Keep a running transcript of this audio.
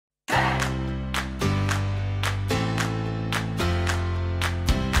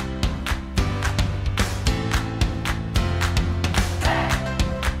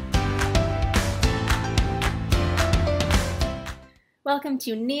Welcome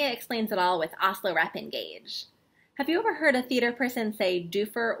to Nia Explains It All with Asolo Rep Engage. Have you ever heard a theater person say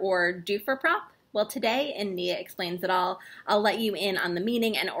Doofer or Doofer prop? Well, today in Nia Explains It All, I'll let you in on the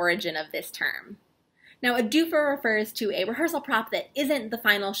meaning and origin of this term. Now, a doofer refers to a rehearsal prop that isn't the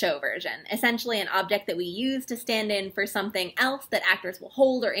final show version, essentially an object that we use to stand in for something else that actors will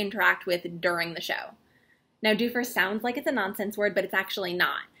hold or interact with during the show. Now, doofer sounds like it's a nonsense word, but it's actually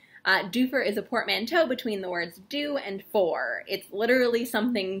not. Doofer is a portmanteau between the words do and for. It's literally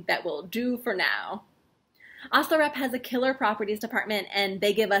something that will do for now. Asolo Rep has a killer properties department, and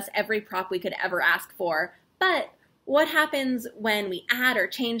they give us every prop we could ever ask for. But what happens when we add or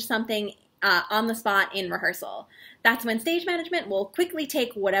change something on the spot in rehearsal? That's when stage management will quickly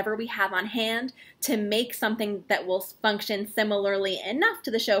take whatever we have on hand to make something that will function similarly enough to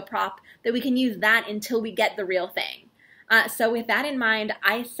the show prop that we can use that until we get the real thing. So with that in mind,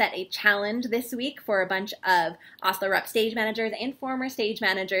 I set a challenge this week for a bunch of Asolo Rep stage managers and former stage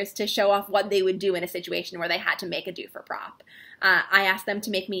managers to show off what they would do in a situation where they had to make a doofer prop. I asked them to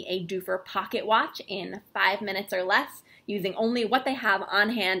make me a doofer pocket watch in 5 minutes or less, using only what they have on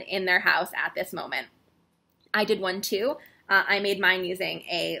hand in their house at this moment. I did one too. I made mine using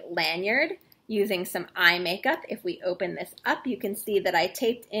a lanyard, using some eye makeup. If we open this up, you can see that I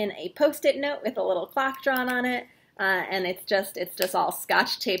taped in a post-it note with a little clock drawn on it. And it's just all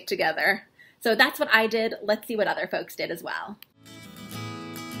scotch taped together. So that's what I did. Let's see what other folks did as well.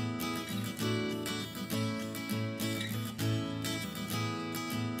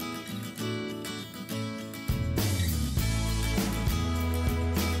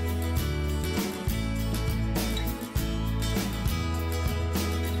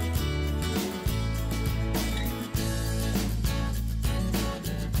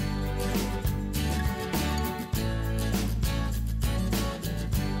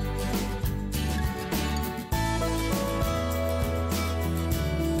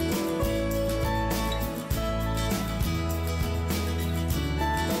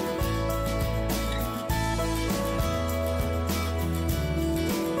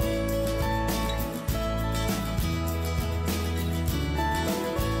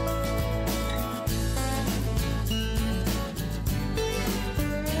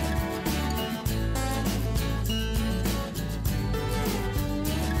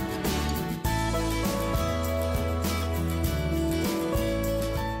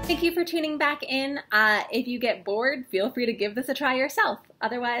 Thank you for tuning back in. If you get bored, feel free to give this a try yourself.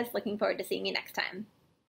 Otherwise, looking forward to seeing you next time.